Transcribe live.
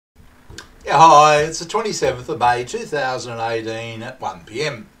Yeah, hi, it's the 27th of May 2018 at 1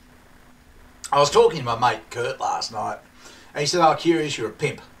 p.m. I was talking to my mate Kurt last night and he said, "Oh, curious, you're a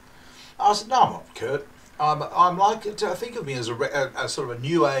pimp." I said, "No, I'm not, Kurt. I'm like, think of me as a sort of a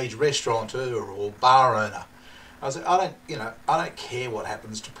new age restaurateur or bar owner." I said, I don't care what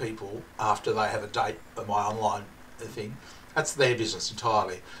happens to people after they have a date on my online thing. That's their business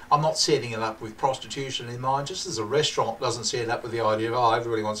entirely. I'm not setting it up with prostitution in mind, just as a restaurant doesn't set it up with the idea of, oh,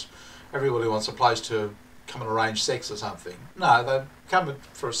 everybody wants a place to come and arrange sex or something. No, they come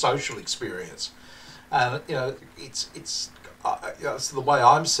for a social experience. And, it's the way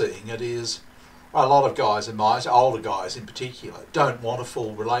I'm seeing it is a lot of guys in my, older guys in particular, don't want a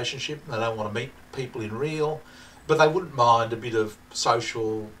full relationship. They don't want to meet people in real, but they wouldn't mind a bit of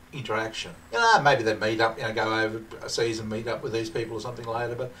social interaction. Maybe they meet up, go over a season, meet up with these people or something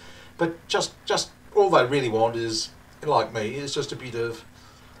later. But just all they really want is, like me, is just a bit of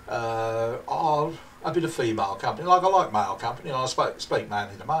female company. Like I like male company, and I speak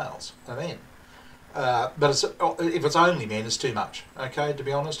mainly to males and men. But if it's only men, it's too much. Okay, to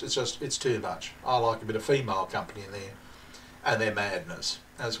be honest, it's too much. I like a bit of female company in there, and their madness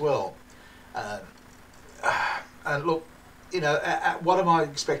as well. And look, what am I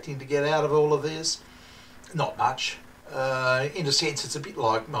expecting to get out of all of this? Not much. In a sense, it's a bit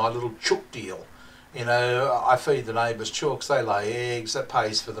like my little chook deal. I feed the neighbours chooks, they lay eggs, that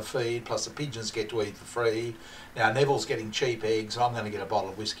pays for the feed, plus the pigeons get to eat for free. Now Neville's getting cheap eggs, and I'm going to get a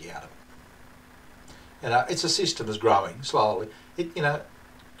bottle of whiskey out of it. It's a system that's growing slowly. It's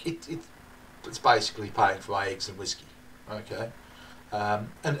basically paying for my eggs and whiskey. Okay. And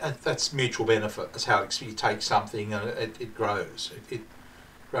that's mutual benefit. That's how you take something and it grows. It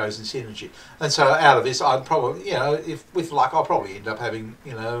grows in synergy. And so out of this, I'd probably, if with luck, I'll probably end up having,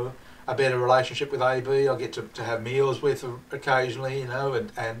 a better relationship with AB. I'll get to have meals with her occasionally,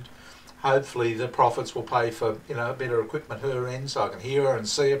 and hopefully the profits will pay for, better equipment her end, so I can hear her and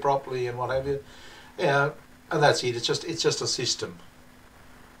see her properly and what have you. And that's it. It's just a system.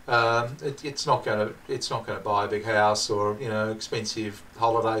 It's not going to buy a big house or expensive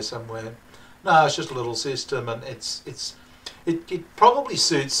holiday somewhere. No, it's just a little system, and it probably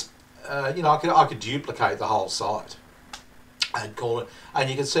suits. I could duplicate the whole site and call it, and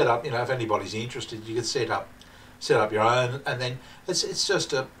you can set up. If anybody's interested, you can set up your own, and then it's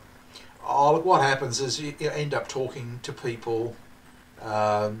just a. Oh, look, what happens is you end up talking to people,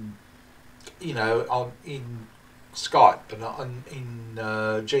 in Skype and in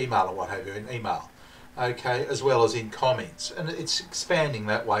Gmail or what have you, in email, okay, as well as in comments, and it's expanding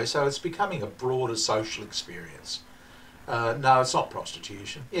that way, so it's becoming a broader social experience. No, it's not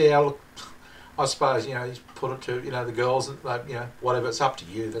prostitution. Yeah, look, I suppose you put it to the girls, whatever. It's up to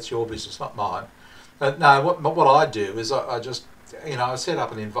you. That's your business, not mine. No, what I do is I just I set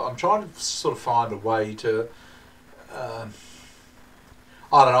up an I'm trying to sort of find a way to.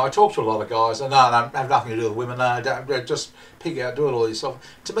 I don't know, I talk to a lot of guys, and no, have nothing to do with women, no, don't, just pick out, do it all yourself.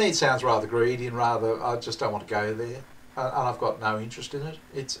 To me it sounds rather greedy and rather, I just don't want to go there, and I've got no interest in it.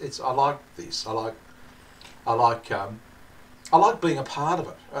 I like this, I like being a part of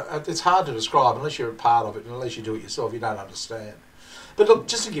it. It's hard to describe unless you're a part of it, and unless you do it yourself, you don't understand. But look,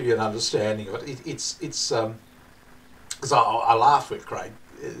 just to give you an understanding of it, it's because I laughed with Craig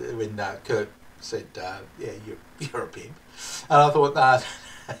when Kurt said, yeah, you're a pimp. And I thought, no,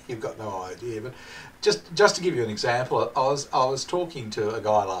 you've got no idea. But just to give you an example, I was talking to a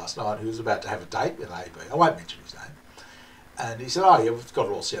guy last night who was about to have a date with AB. I won't mention his name. And he said, "Oh yeah, we've got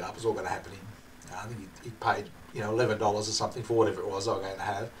it all set up. It's all going to happen in." I think he paid $11 or something for whatever it was I was going to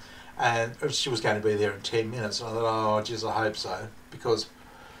have, and she was going to be there in 10 minutes. And I thought, oh geez, I hope so, because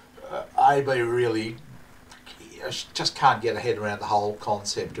AB really just can't get her head around the whole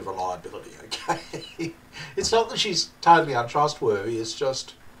concept of reliability. Okay. It's not that she's totally untrustworthy, it's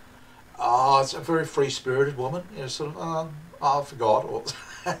just, it's a very free-spirited woman, sort of, I forgot, or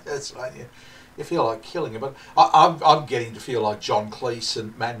it's like, you feel like killing her, but I'm getting to feel like John Cleese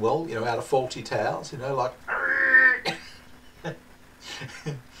and Manuel, out of Faulty Towers, like,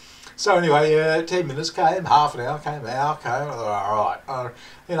 so anyway, 10 minutes came, half an hour came, all right,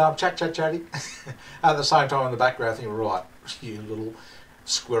 I'm chatting, at the same time in the background thinking, right, you little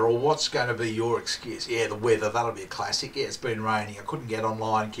squirrel, what's going to be your excuse? Yeah, the weather, that'll be a classic. Yeah, it's been raining, I couldn't get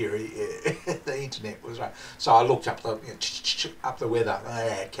online, Kiri. Yeah, the internet was right. So I looked up the weather.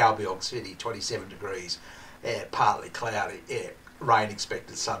 Yeah, Cowbell City, 27 degrees. Yeah, partly cloudy. Yeah, rain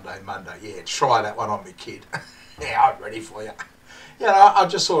expected Sunday, Monday. Yeah, try that one on me, kid. Yeah, I'm ready for you. I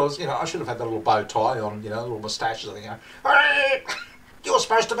just sort of, I should have had that little bow tie on, little moustaches. I think, you're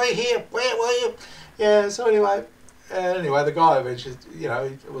supposed to be here. Where were you? Yeah, so anyway, And anyway, the guy eventually, you know,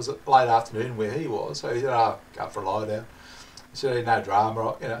 it was late afternoon where he was, so he said, "Oh, go for a lie down." He said, "No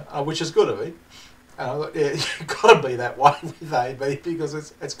drama," you know, which is good of him. And I thought, yeah, you've got to be that way with AB because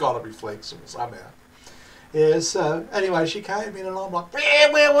it's got to be flexible somehow. Yeah, so anyway, she came in and I'm like,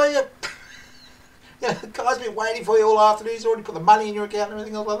 where were you? Yeah, the guy's been waiting for you all afternoon. He's already put the money in your account and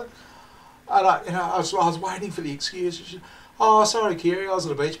everything else like that. And I was waiting for the excuse. She said, "Oh, sorry, Kiri, I was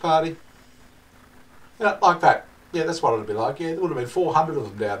at a beach party." You know, like that. Yeah, that's what it'd be like. Yeah, there would have been 400 of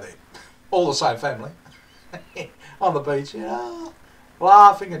them down there, all the same family, on the beach. You know,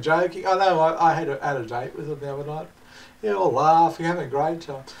 laughing and joking. I know I had a date with them the other night. Yeah, all laughing, having a great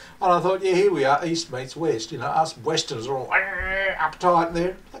time. And I thought, yeah, here we are, East meets West. You know, us Westerners are all uptight in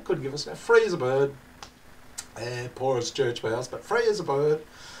there. They couldn't give us free as a bird. Poor as church mouse, but free as a bird.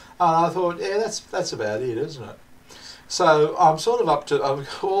 And I thought, yeah, that's about it, isn't it? So I'm sort of up to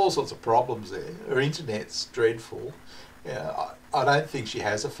all sorts of problems there. Her internet's dreadful. Yeah, I don't think she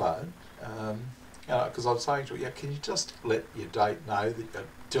has a phone. Because I'm saying to her, yeah, can you just let your date know that you're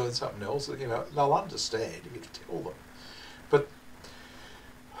doing something else? You know, they'll understand if you tell them. But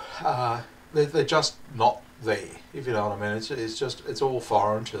they're just not there, if you know what I mean. It's all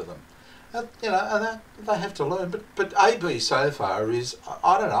foreign to them. And, you know, and they have to learn. But AB so far is,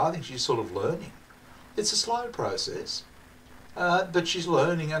 I don't know, I think she's sort of learning. It's a slow process, but she's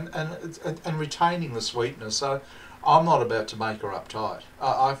learning and retaining the sweetness. So I'm not about to make her uptight.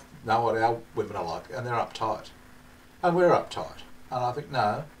 I know what our women are like, and they're uptight. And we're uptight. And I think,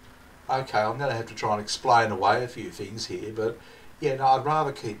 no, okay, I'm going to have to try and explain away a few things here, but yeah, no, I'd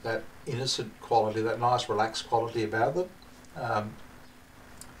rather keep that innocent quality, that nice relaxed quality about them.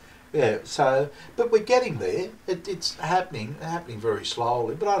 Yeah, so, but we're getting there. It's happening very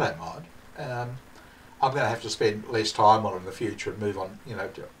slowly, but I don't mind. I'm going to have to spend less time on it in the future and move on, you know,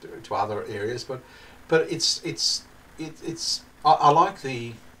 to other areas. But I like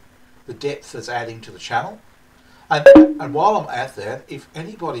the depth that's adding to the channel. And while I'm at that, if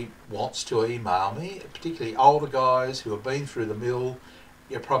anybody wants to email me, particularly older guys who have been through the mill,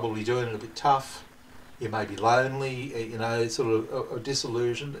 you're probably doing it a bit tough. You may be lonely, you know, sort of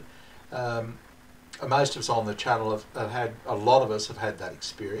disillusioned. Most of us on the channel have had, a lot of us have had that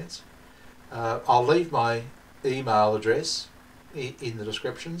experience. I'll leave my email address in the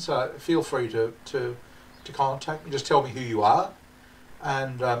description, so feel free to contact me. Just tell me who you are,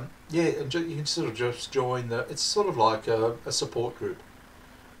 and yeah, and you can sort of just join it's sort of like a support group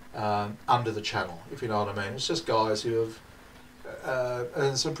under the channel, if you know what I mean. It's just guys who have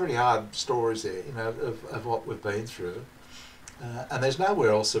and some pretty hard stories there, you know, of what we've been through. And there's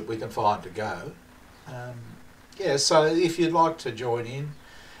nowhere else that we can find to go. Yeah, so if you'd like to join in,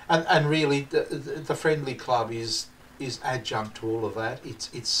 and really the friendly club is adjunct to all of that.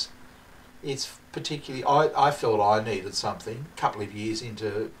 It's particularly, I felt I needed something a couple of years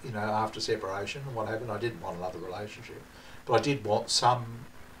into, you know, after separation and what happened. I didn't want another relationship, but I did want some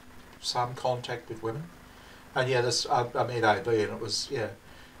contact with women. And yeah, I met AB, and it was, yeah,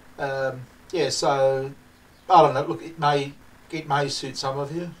 yeah. So I don't know. Look, it may suit some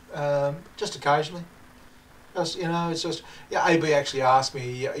of you, just occasionally. Just, you know, it's just, yeah. AB actually asked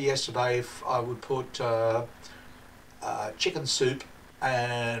me yesterday if I would put chicken soup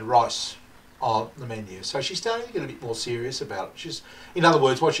and rice on the menu. So she's starting to get a bit more serious about it. In other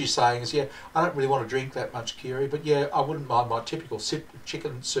words, what she's saying is, yeah, I don't really want to drink that much, Kiri, but yeah, I wouldn't mind my typical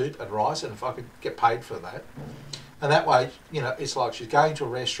chicken soup and rice, and if I could get paid for that. And that way, you know, it's like she's going to a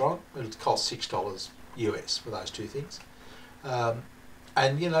restaurant, it'll cost $6 US for those two things.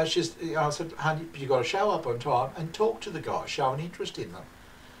 And, you know, I said, honey, you've got to show up on time and talk to the guy, show an interest in them.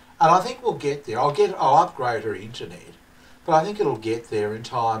 And I think we'll get there. I'll upgrade her internet, but I think it'll get there in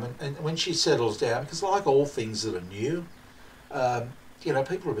time. And when she settles down, because like all things that are new, you know,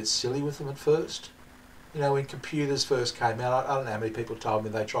 people are a bit silly with them at first. You know, when computers first came out, I don't know how many people told me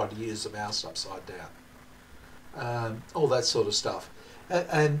they tried to use the mouse upside down. All that sort of stuff.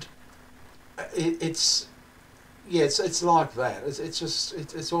 And it's like that.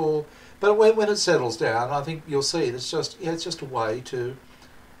 It's all. But when it settles down, I think you'll see it's just a way to.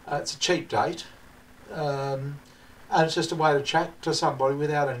 It's a cheap date, and it's just a way to chat to somebody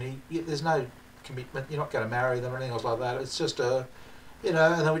without any. There's no commitment. You're not going to marry them or anything else like that. It's just a, you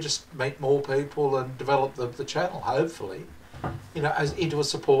know, and then we just meet more people and develop the channel. Hopefully, you know, as into a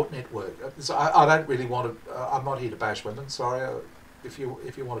support network. So I don't really want to. I'm not here to bash women. Sorry. If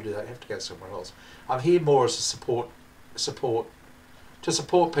you want to do that, you have to go somewhere else. I'm here more as a support to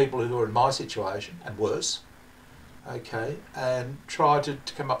support people who are in my situation and worse. Okay, and try to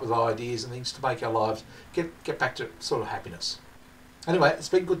come up with ideas and things to make our lives get back to sort of happiness. Anyway, it's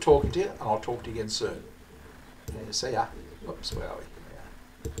been good talking to you, and I'll talk to you again soon. Yeah, see ya. Whoops, where are we?